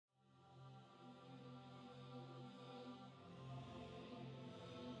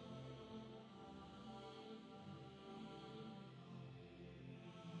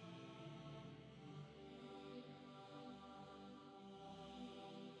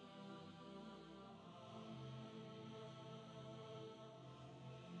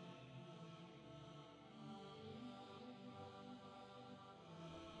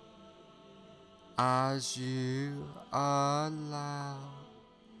as you allow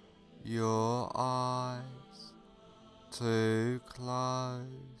your eyes to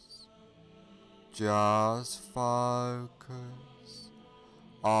close, just focus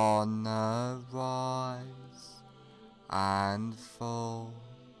on the rise and fall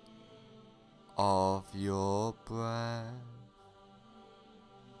of your breath,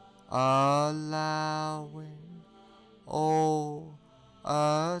 allowing all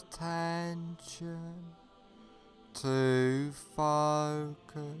attention to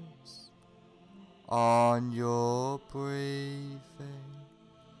focus on your breathing,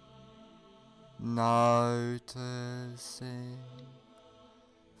 noticing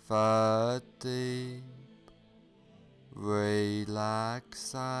the deep relaxation,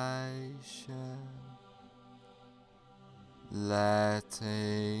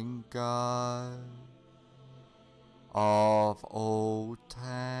 letting go of all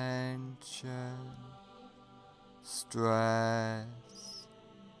tension, stress,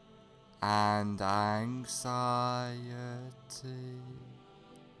 and anxiety,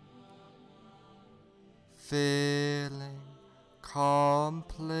 feeling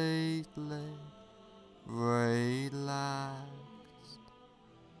completely relaxed.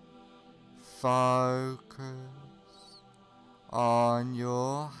 Focus on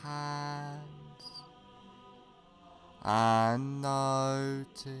your hands and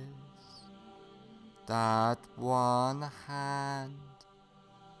notice that one hand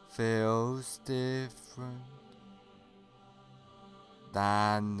feels different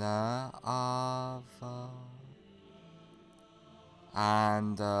than the other,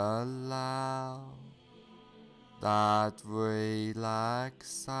 and allow that relaxation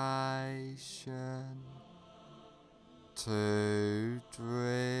to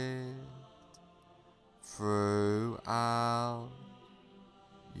drift throughout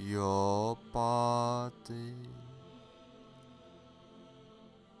your body,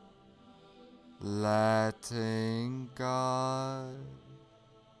 letting go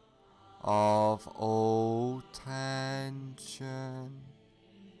of all tension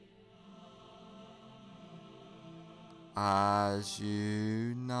as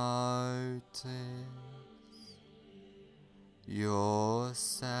you notice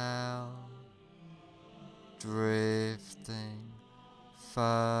yourself drifting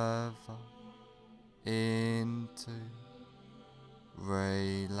further into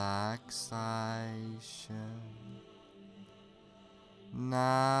relaxation.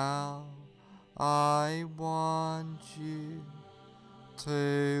 Now I want you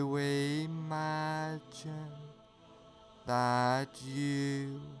to imagine that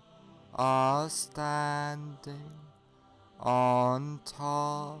you are standing on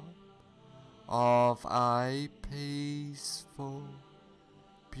top of a peaceful,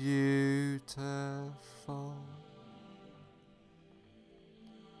 beautiful,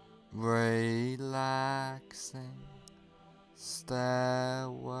 relaxing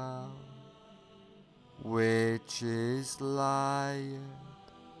stairwell, which is layered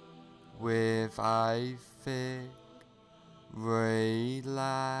with a thick,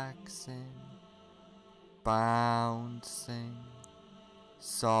 relaxing, bouncing,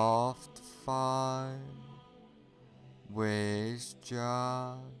 soft foam, which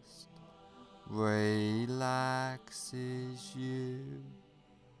just relaxes you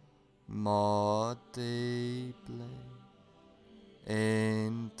more deeply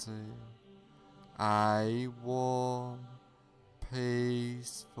into a warm,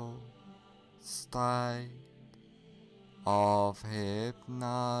 peaceful state of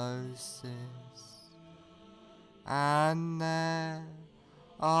hypnosis. And there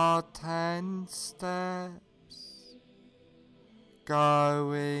are 10 steps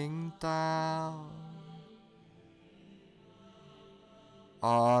going down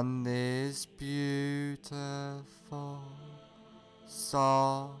on this beautiful,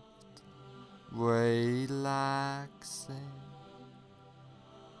 soft, relaxing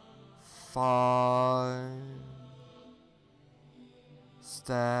foam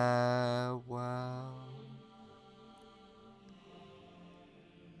stairwell.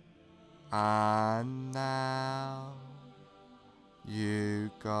 And now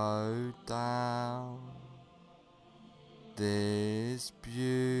you go down this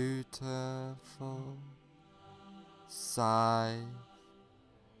beautiful, safe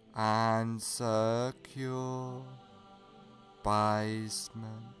and secure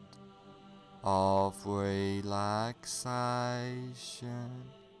basement of relaxation,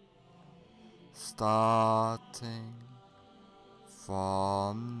 starting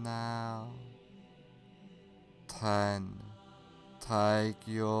from now. 10 take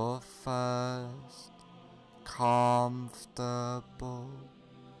your first comfortable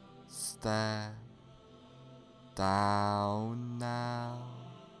step down now,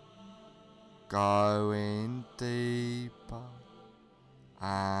 going deeper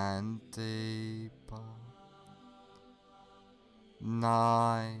and deeper.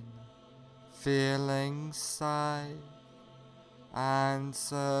 9. Feeling safe and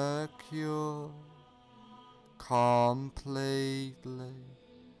secure, completely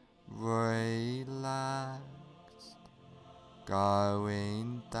relaxed,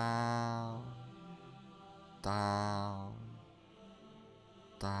 going down, down,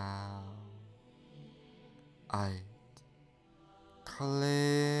 down. 8.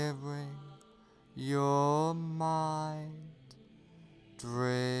 Clearing your mind,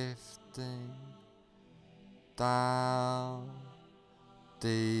 drifting down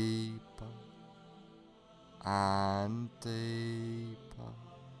deeper and deeper.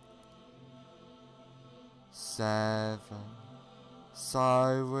 7.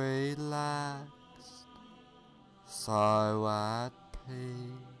 So relaxed, so at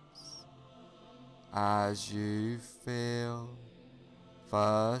peace, as you feel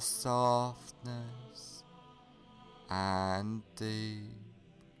the softness and deep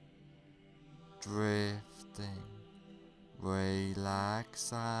drifting relaxation.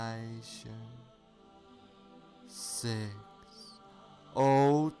 6.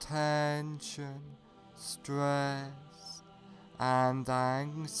 All tension, stress and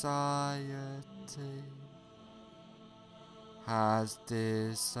anxiety has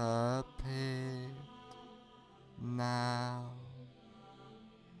disappeared now,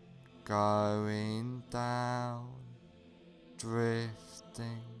 going down,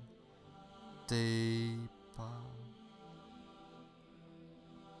 drifting deeper.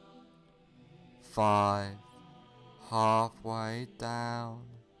 5. Halfway down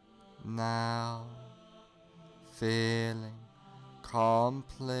now, feeling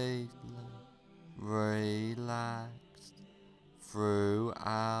completely relaxed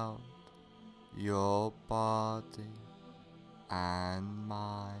throughout your body and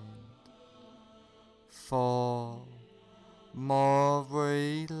mind. 4. More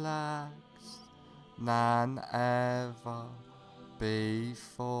relaxed than ever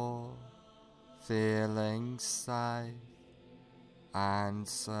before, feeling safe and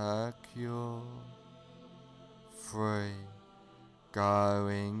secure. 3.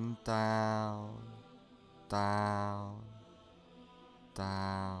 Going down, down,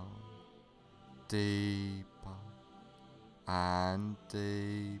 down, deeper and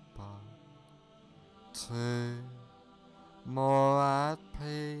deeper. 2. More at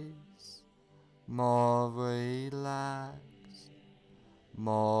peace, more relaxed,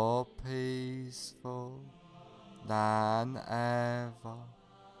 more peaceful than ever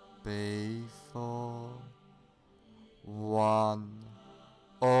before. 1.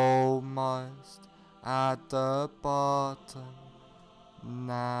 Almost at the bottom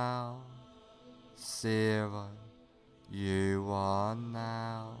now. 0. You are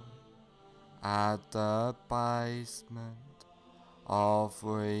now at the basement of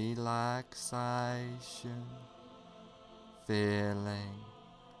relaxation, feeling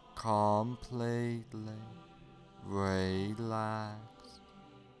completely relaxed.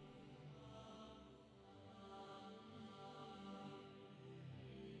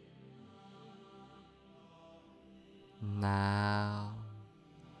 Now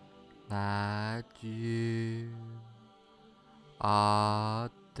that you are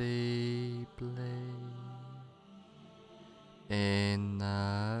deeply in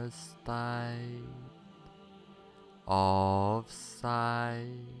a state of safe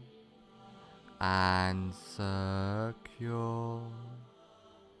and secure,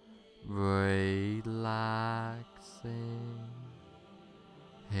 relaxing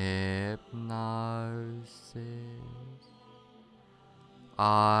hypnosis,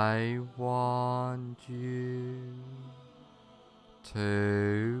 I want you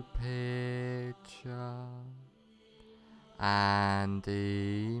to picture and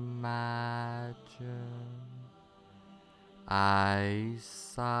imagine a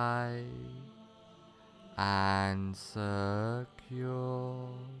safe and secure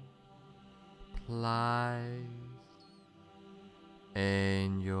place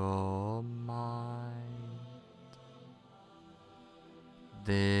in your mind.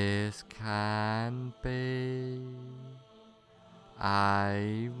 This can be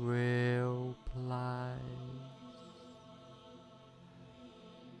a real place,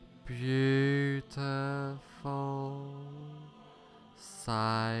 beautiful,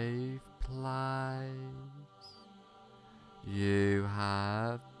 safe place you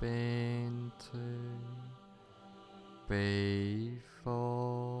have been to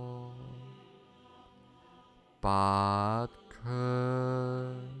before, but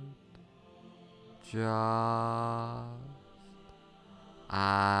could just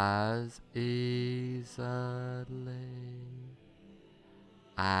as easily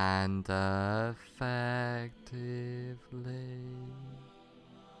and effectively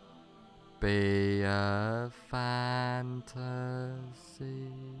be a fantasy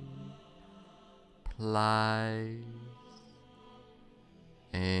place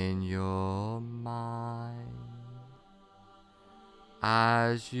in your mind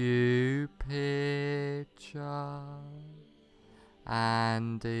as you picture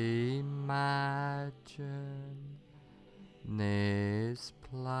and imagine this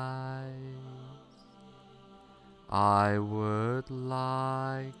place. I would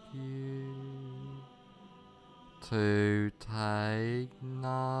like you to take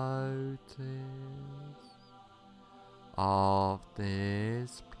notice of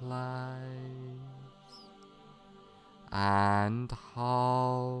this place and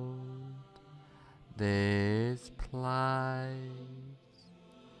hold this place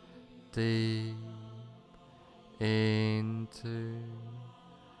deep into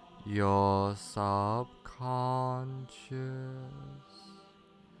your subconscious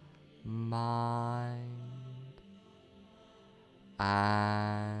mind,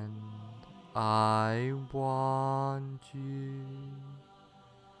 and I want you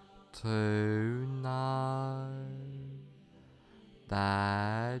to know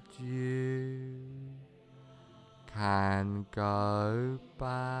that you can go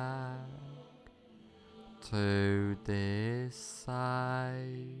back to this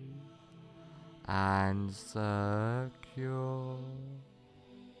safe and secure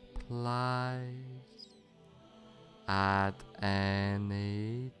place at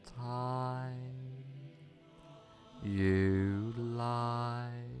any time you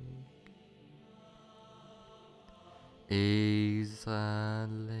like, easily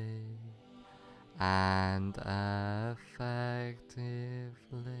and effectively.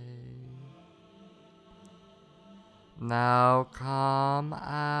 Now come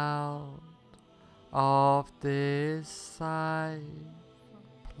out of this safe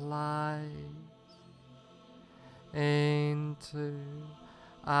place into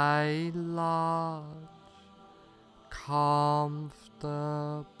a large, comfortable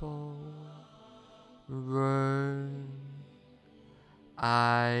room,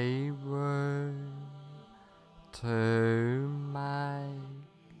 a room to make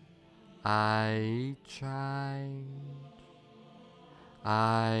a change,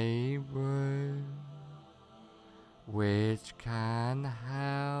 a room which can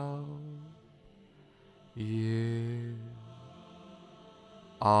help you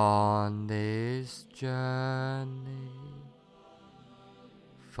on this journey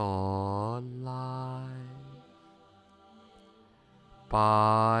for life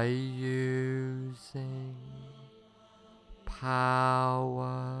by using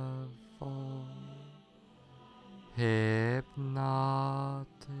powerful hypnotic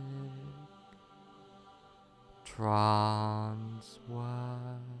trance work,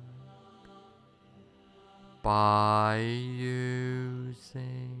 by using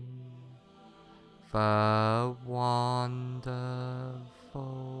the wonderful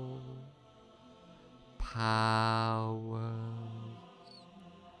powers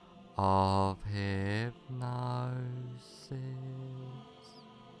of hypnosis.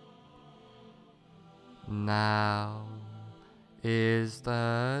 Now is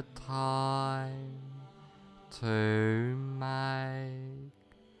the time to make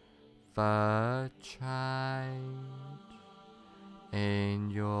the change in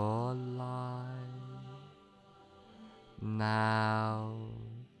your life. Now's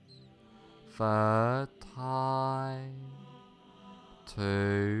the time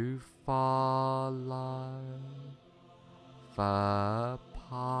to follow the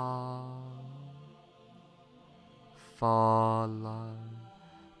path. Follow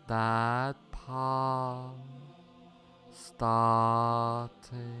that path, starting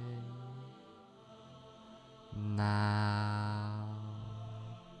now.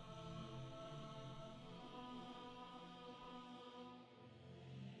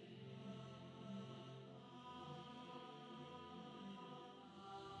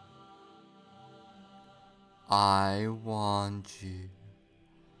 I want you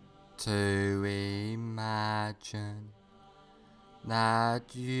to imagine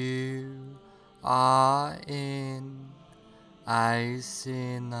that you are in a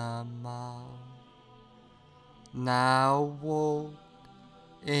cinema Now walk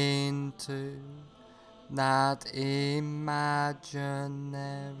into that imaginary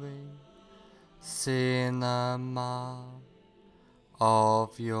cinema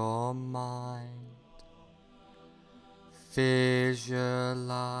of your mind. Visualize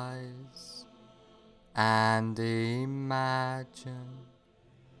and imagine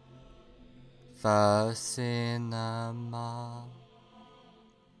the cinema.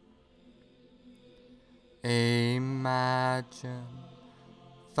 Imagine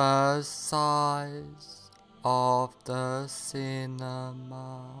the size of the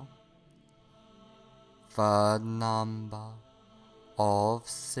cinema, the number of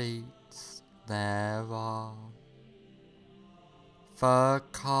seats there are, the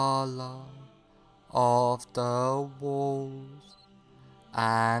color of the walls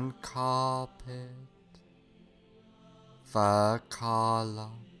and carpet, the color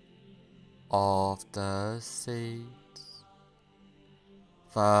of the seats,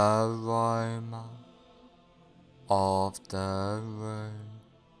 the aroma of the room,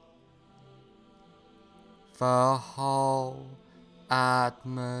 the whole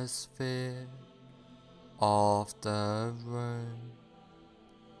atmosphere of the room.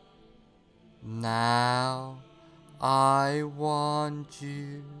 Now I want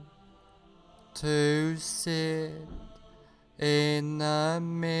you to sit in the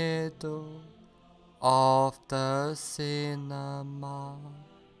middle of the cinema,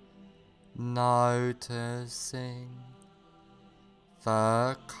 noticing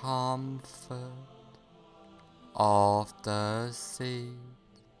the comfort of the seat.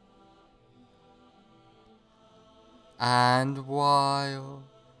 And while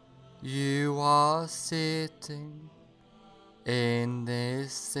you are sitting in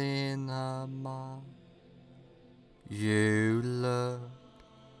this cinema, you look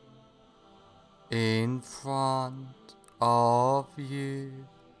in front of you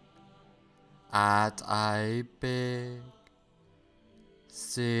at a big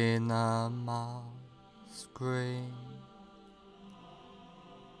cinema screen,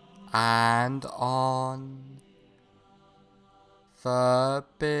 and on the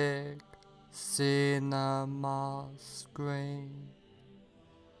big cinema screen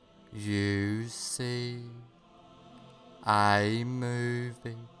you see a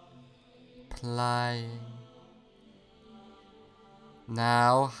movie playing.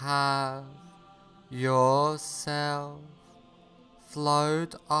 Now have yourself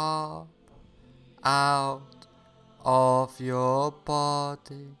float up out of your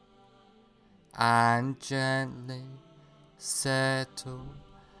body and gently settle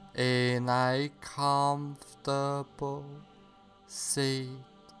in a comfortable seat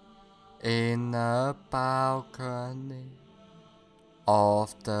in the balcony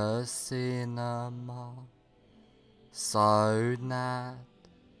of the cinema, so that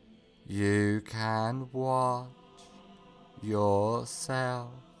you can watch yourself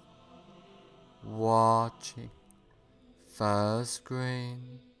watching the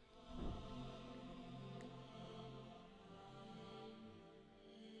screen.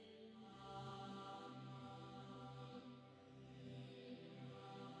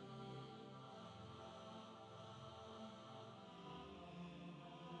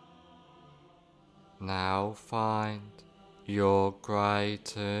 Now find your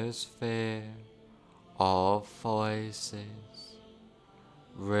greatest fear of voices.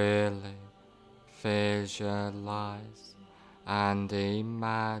 Really visualize and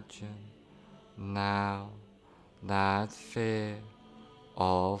imagine now that fear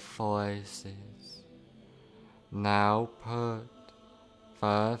of voices. Now put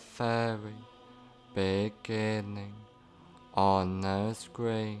the very beginning on the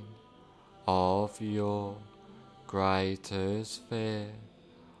screen of your greatest fear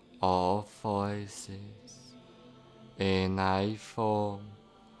of voices in a form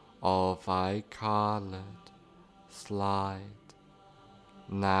of a colored slide.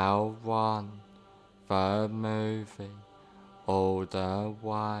 Now run the movie all the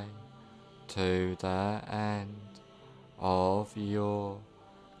way to the end of your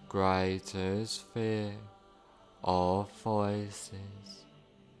greatest fear of voices.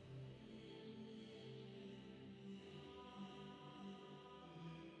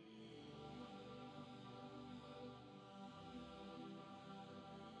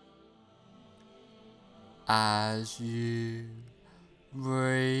 As you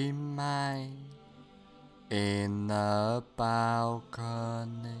remain in the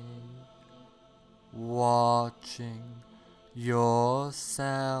balcony, watching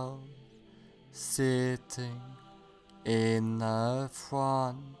yourself sitting in the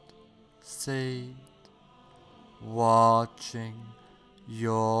front seat, watching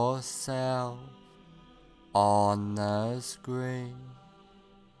yourself on the screen.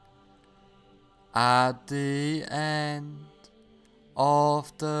 At the end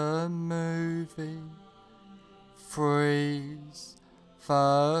of the movie, freeze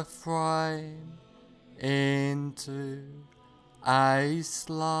the frame into a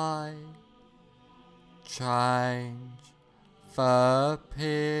slide. Change the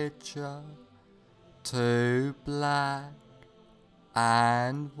picture to black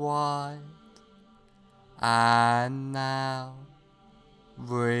and white, and now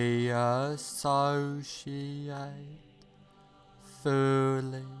reassociate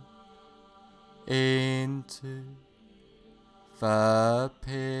fully into the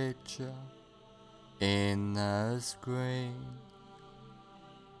picture in the screen.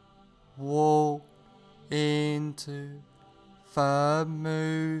 Walk into the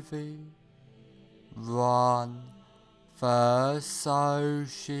movie, run the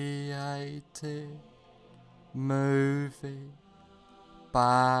associated movie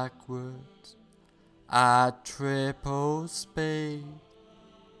backwards at triple speed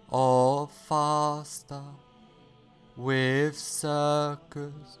or faster with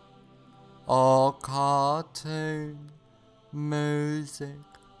circus or cartoon music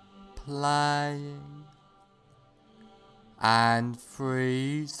playing, and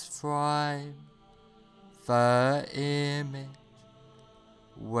freeze frame the image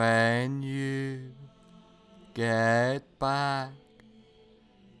when you get back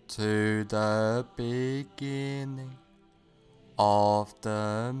to the beginning of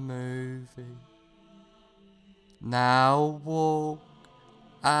the movie. Now walk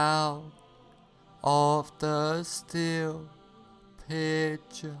out of the still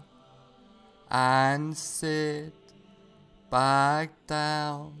picture and sit back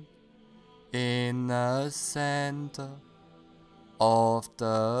down in the center of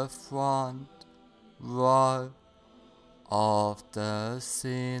the front row of the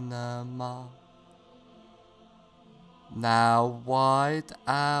cinema. Now white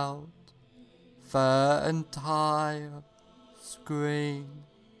out the entire screen,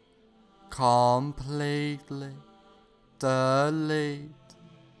 completely delete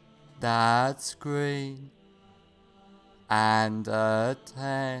that screen and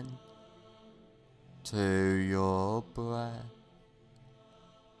attend to your breath.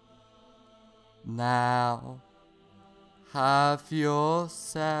 Now have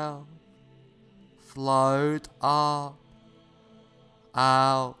yourself float up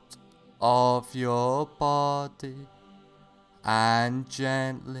out of your body and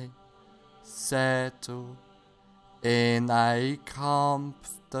gently settle in a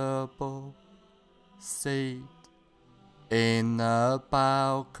comfortable seat in the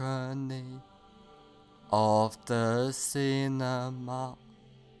balcony of the cinema,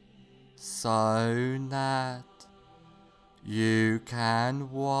 so that you can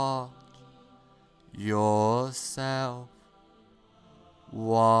watch yourself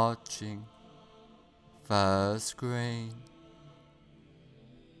watching the screen.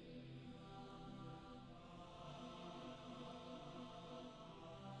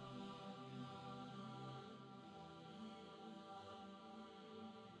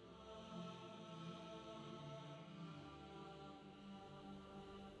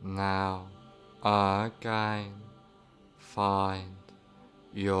 Now again, find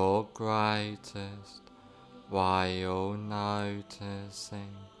your greatest while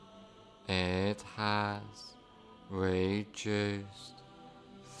noticing it has reduced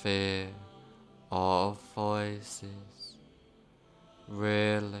fear of voices.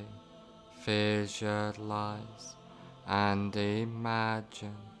 Really visualize and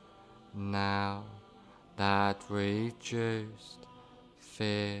imagine now that reduced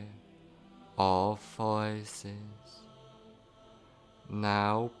fear of voices.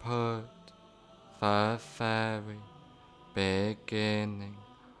 Now put the very beginning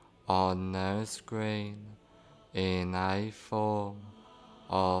on the screen in a form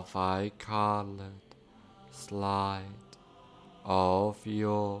of a colored slide of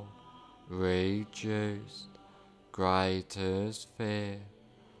your reduced greatest fear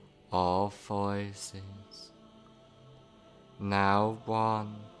of voices. Now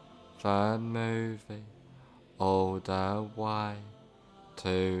run the movie all the way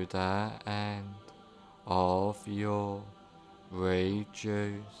to the end of your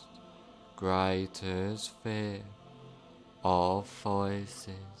reduced greatest fear of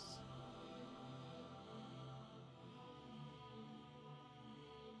voices.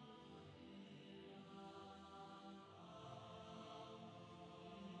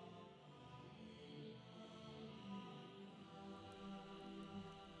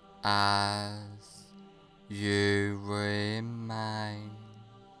 as you remain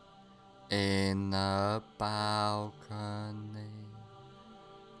in the balcony,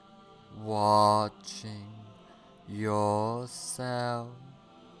 watching yourself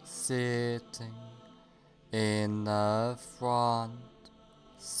sitting in the front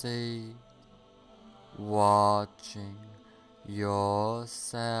seat, watching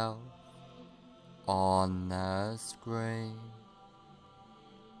yourself on the screen.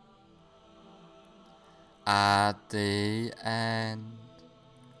 At the end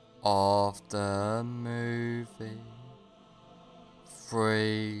of the movie,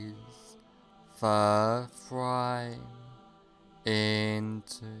 freeze the frame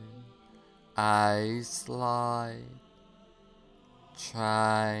into a slide,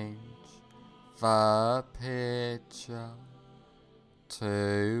 change the picture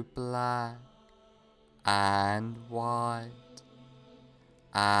to black and white,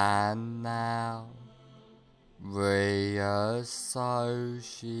 and now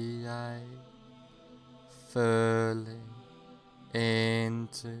reassociate fully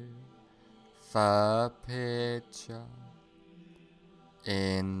into the picture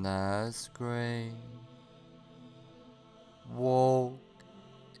in the screen. Walk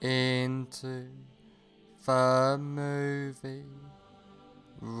into the movie,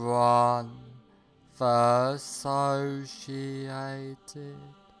 run the associated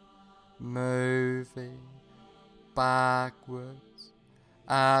movie backwards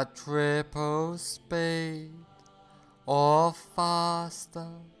at triple speed or faster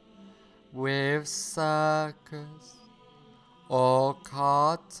with circus or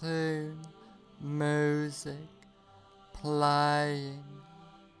cartoon music playing,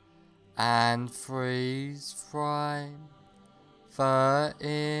 and freeze frame the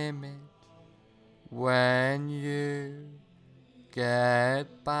image when you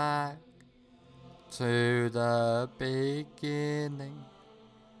get back to the beginning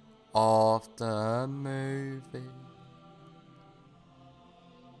of the movie.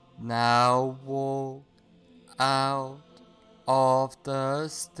 Now walk out of the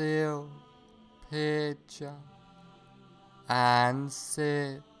still picture and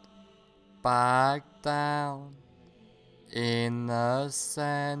sit back down in the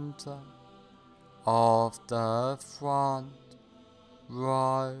center of the front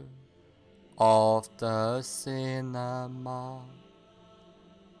row of the cinema.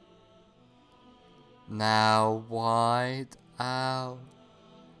 Now wide out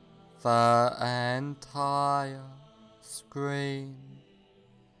the entire screen,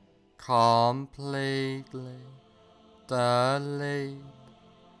 completely delete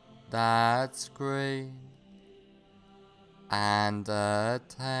that screen and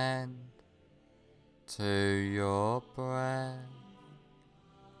attend to your breath.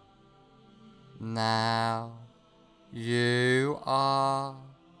 Now you are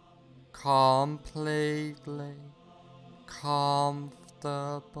completely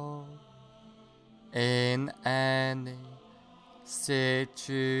comfortable in any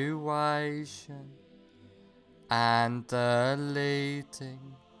situation and deleting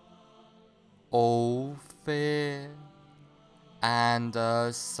all fear and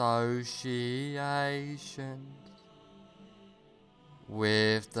associations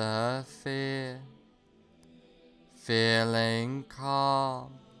with the fear, feeling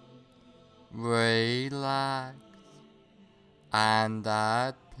calm, relaxed, and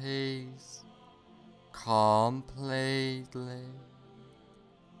at peace completely,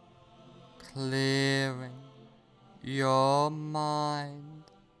 clearing your mind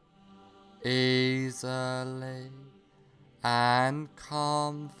easily and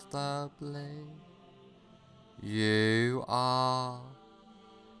comfortably. You are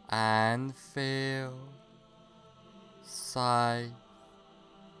and feel safe,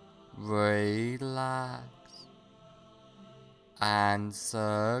 relaxed, and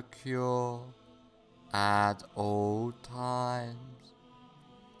secure at all times,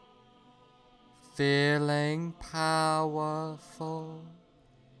 feeling powerful,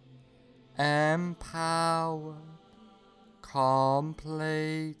 empowered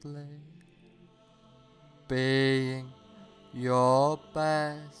completely, being your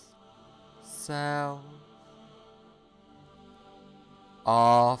best self.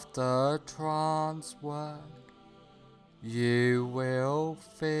 After trance work, you will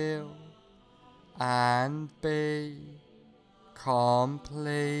feel and be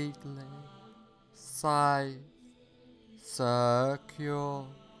completely safe, secure,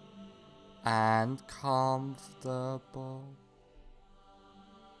 and comfortable.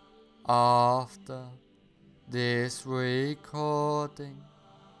 After this recording,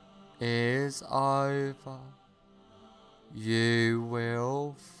 is over, you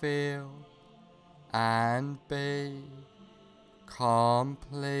will feel and be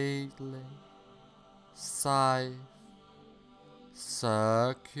completely safe,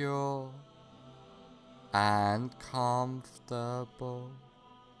 secure, and comfortable.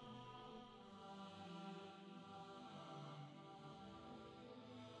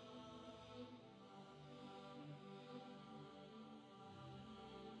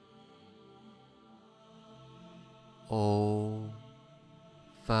 All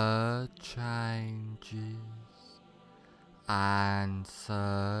the changes and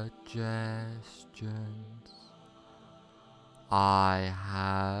suggestions I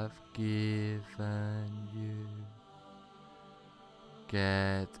have given you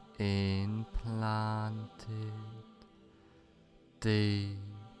get implanted deep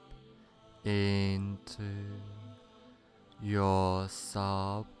into your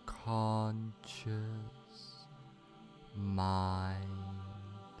subconscious mind.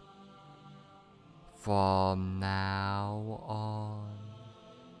 From now on,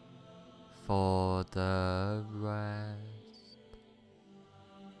 for the rest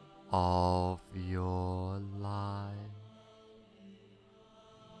of your life,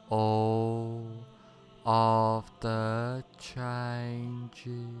 all of the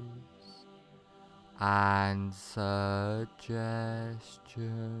changes and suggestions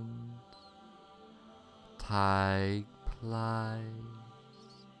take place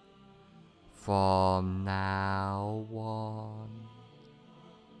from now on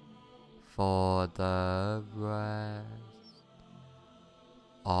for the rest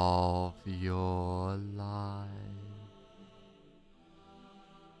of your life.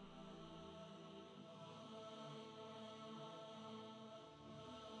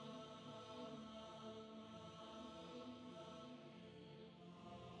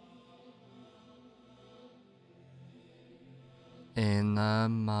 In a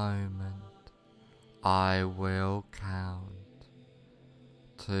moment, I will count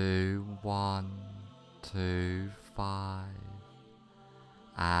to 1 to 5,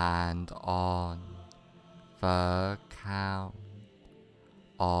 and on the count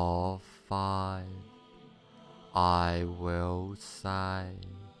of 5, I will say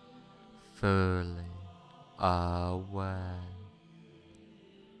fully aware.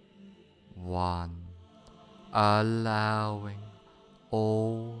 1. Allowing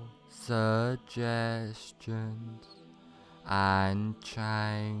all suggestions and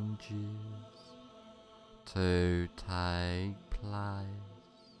changes to take place.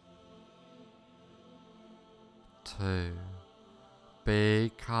 2.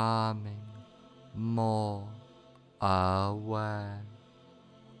 Becoming more aware.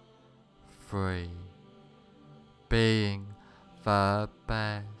 3. Being the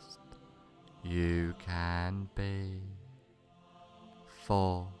best you can be.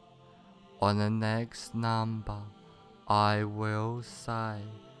 4. On the next number, I will say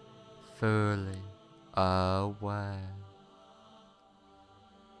fully aware.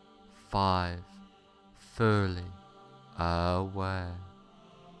 5. Fully aware.